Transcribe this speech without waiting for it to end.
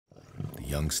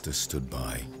youngster stood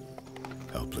by,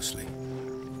 helplessly.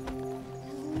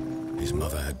 His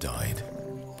mother had died.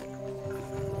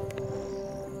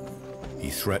 He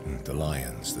threatened the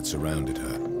lions that surrounded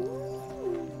her,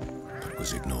 but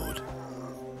was ignored.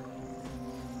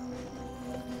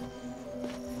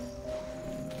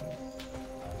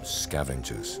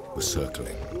 Scavengers were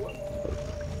circling.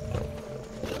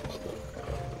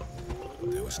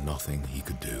 There was nothing he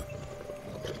could do.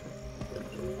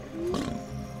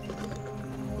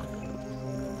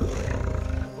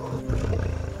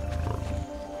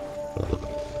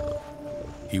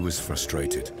 He was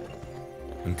frustrated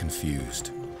and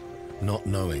confused, not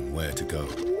knowing where to go.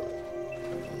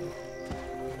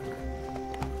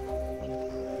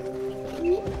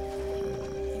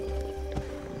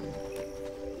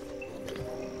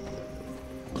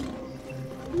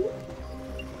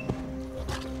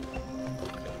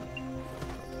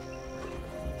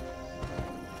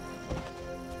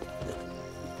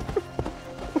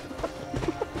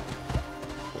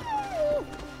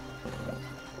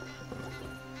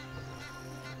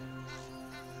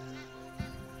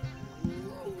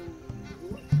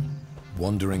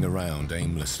 Wandering around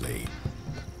aimlessly,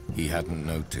 he hadn't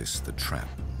noticed the trap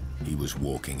he was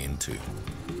walking into.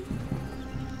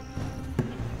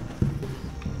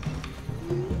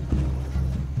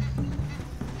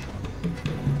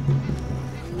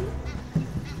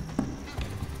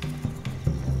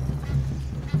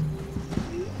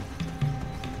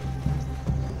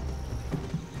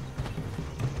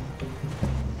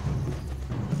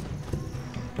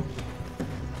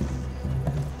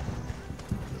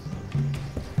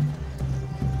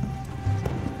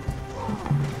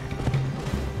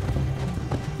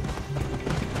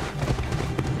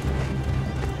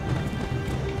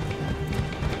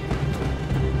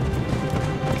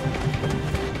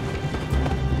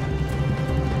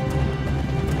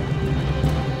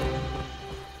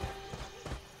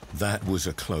 That was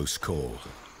a close call.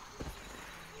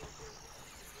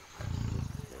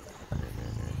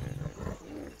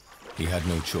 He had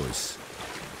no choice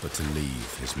but to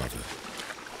leave his mother.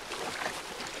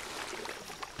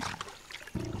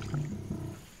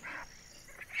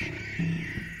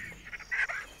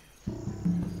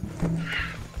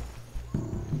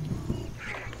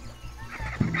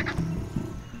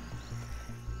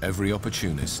 Every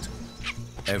opportunist,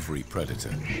 every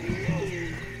predator,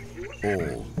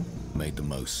 all made the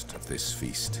most of this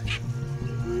feast.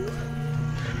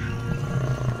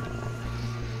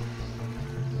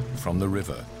 From the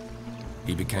river,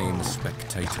 he became a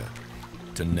spectator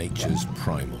to nature's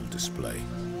primal display.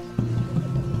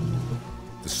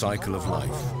 The cycle of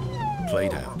life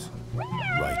played out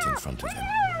right in front of him.